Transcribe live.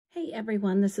Hey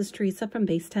everyone, this is Teresa from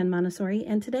Base 10 Montessori,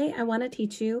 and today I want to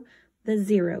teach you the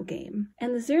zero game.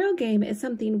 And the zero game is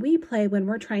something we play when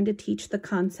we're trying to teach the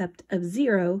concept of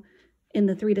zero in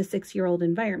the 3 to 6 year old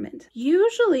environment.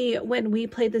 Usually when we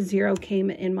play the zero game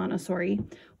in Montessori,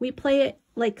 we play it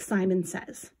like Simon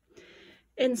Says.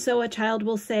 And so a child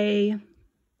will say,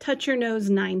 touch your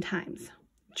nose 9 times,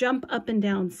 jump up and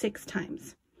down 6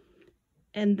 times.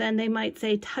 And then they might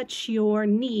say, touch your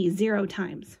knee 0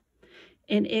 times.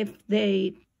 And if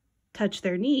they touch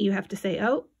their knee, you have to say,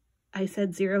 oh, I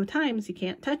said 0 times, you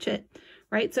can't touch it,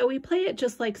 right? So we play it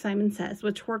just like Simon Says,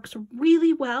 which works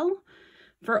really well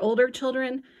for older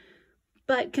children.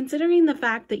 But considering the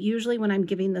fact that usually when I'm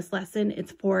giving this lesson,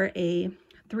 it's for a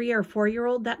 3 or 4 year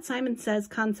old, that Simon Says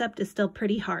concept is still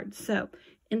pretty hard. So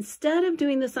instead of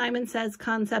doing the Simon Says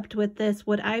concept with this,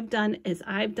 what I've done is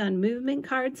I've done movement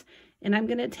cards, and I'm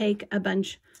going to take a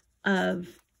bunch of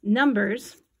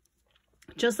numbers,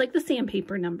 just like the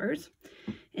sandpaper numbers,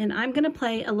 and I'm going to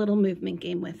play a little movement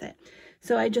game with it.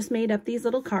 So I just made up these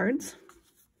little cards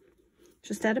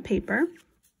just out of paper,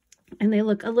 and they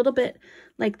look a little bit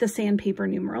like the sandpaper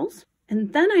numerals.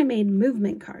 And then I made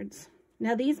movement cards.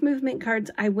 Now these movement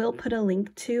cards I will put a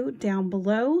link to down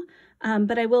below,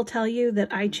 but I will tell you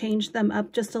that I changed them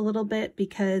up just a little bit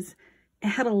because it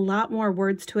had a lot more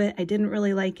words to it. I didn't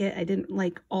really like it. I didn't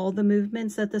like all the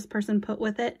movements that this person put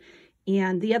with it.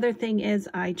 And the other thing is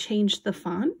I changed the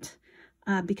font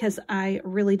because I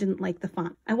really didn't like the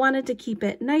font. I wanted to keep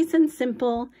it nice and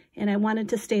simple, and I wanted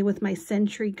to stay with my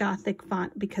Century Gothic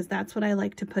font because that's what I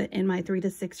like to put in my 3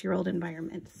 to 6 year old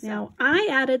environment. So now I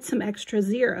added some extra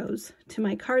zeros to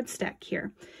my card stack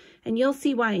here, and you'll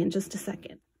see why in just a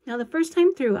second. Now the first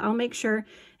time through, I'll make sure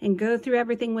and go through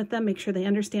everything with them, make sure they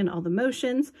understand all the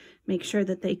motions, make sure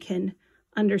that they can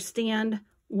understand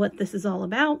what this is all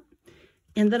about.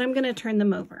 And then I'm going to turn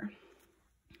them over.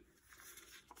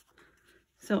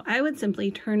 So I would simply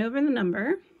turn over the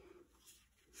number,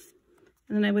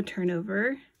 and then I would turn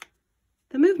over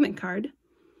the movement card,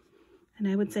 and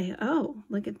I would say, oh,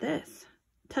 look at this.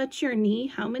 Touch your knee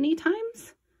how many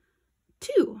times?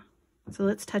 2. So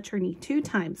let's touch her knee 2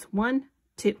 times. 1,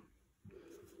 2.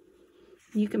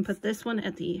 You can put this one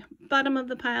at the bottom of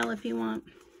the pile if you want.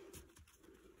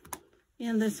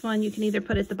 And this one, you can either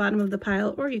put at the bottom of the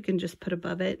pile or you can just put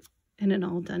above it in an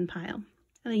all done pile.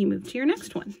 And then you move to your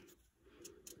next one.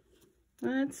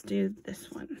 Let's do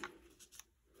this one.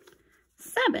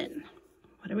 7.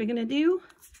 What are we going to do?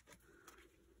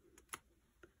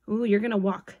 Ooh, you're going to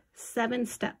walk 7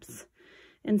 steps.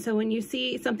 And so when you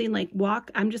see something like walk,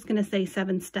 I'm just going to say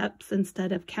 7 steps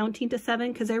instead of counting to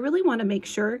 7, because I really want to make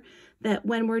sure that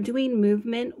when we're doing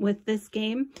movement with this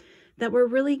game, that we're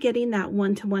really getting that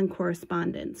one-to-one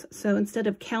correspondence. So instead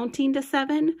of counting to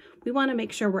 7, we want to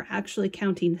make sure we're actually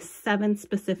counting 7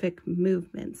 specific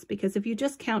movements, because if you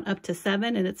just count up to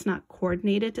 7 and it's not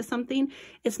coordinated to something,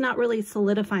 it's not really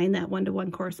solidifying that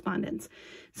one-to-one correspondence.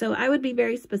 So I would be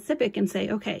very specific and say,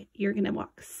 okay, you're going to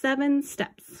walk 7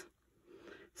 steps.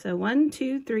 So 1,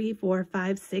 2, 3, 4,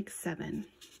 5, 6, 7.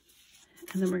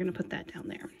 And then we're going to put that down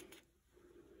there.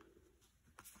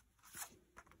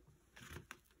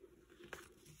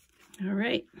 All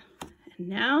right, and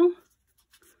now,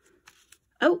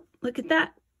 oh, look at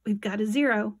that. We've got a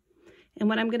 0. And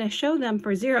what I'm going to show them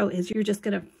for 0 is you're just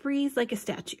going to freeze like a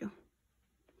statue.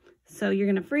 So you're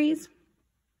going to freeze,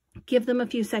 give them a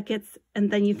few seconds,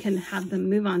 and then you can have them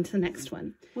move on to the next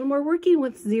one. When we're working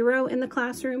with 0 in the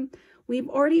classroom, we've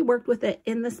already worked with it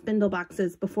in the spindle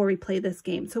boxes before we play this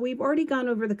game. So we've already gone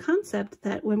over the concept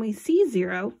that when we see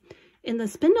 0 in the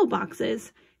spindle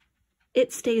boxes,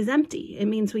 it stays empty. It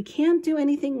means we can't do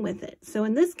anything with it. So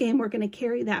in this game, we're going to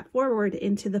carry that forward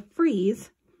into the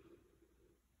freeze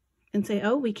and say,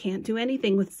 oh, we can't do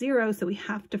anything with 0, so we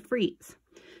have to freeze.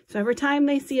 So every time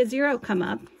they see a 0 come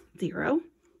up, 0,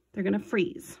 they're going to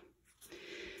freeze.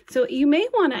 So you may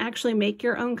want to actually make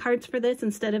your own cards for this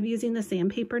instead of using the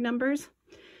sandpaper numbers,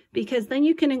 because then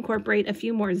you can incorporate a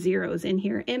few more zeros in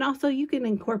here. And also you can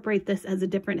incorporate this as a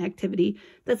different activity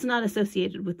that's not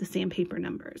associated with the sandpaper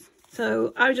numbers.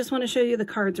 So I just want to show you the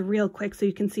cards real quick so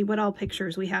you can see what all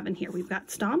pictures we have in here. We've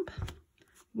got stomp,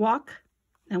 walk.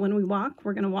 Now when we walk,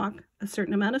 we're going to walk a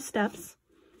certain amount of steps.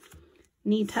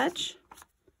 Knee touch,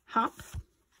 hop,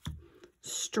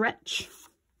 stretch.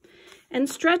 And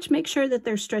stretch, make sure that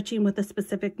they're stretching with a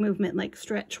specific movement, like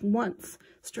stretch once,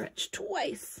 stretch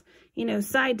twice, you know,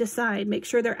 side to side. Make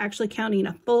sure they're actually counting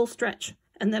a full stretch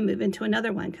and then move into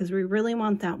another one, because we really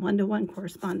want that one-to-one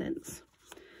correspondence.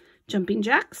 Jumping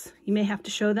jacks, you may have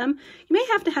to show them. You may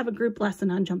have to have a group lesson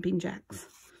on jumping jacks,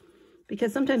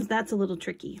 because sometimes that's a little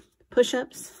tricky.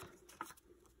 Push-ups,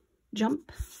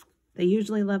 jump, They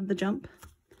usually love the jump,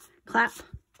 clap,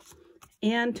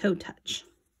 and toe touch.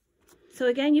 So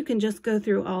again, you can just go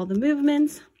through all the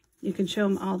movements. You can show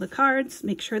them all the cards,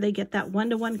 make sure they get that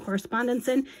one-to-one correspondence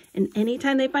in, and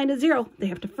anytime they find a 0, they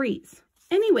have to freeze.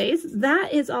 Anyways,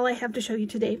 that is all I have to show you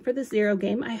today for the 0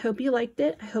 game. I hope you liked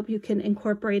it. I hope you can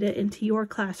incorporate it into your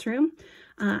classroom.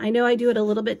 I know I do it a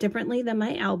little bit differently than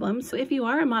my album. So if you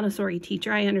are a Montessori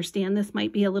teacher, I understand this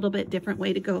might be a little bit different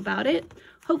way to go about it.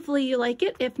 Hopefully you like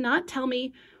it. If not, tell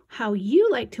me how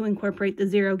you like to incorporate the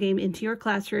 0 game into your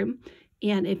classroom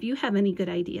and if you have any good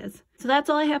ideas. So that's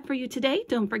all I have for you today.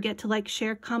 Don't forget to like,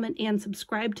 share, comment, and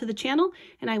subscribe to the channel,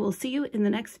 and I will see you in the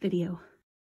next video.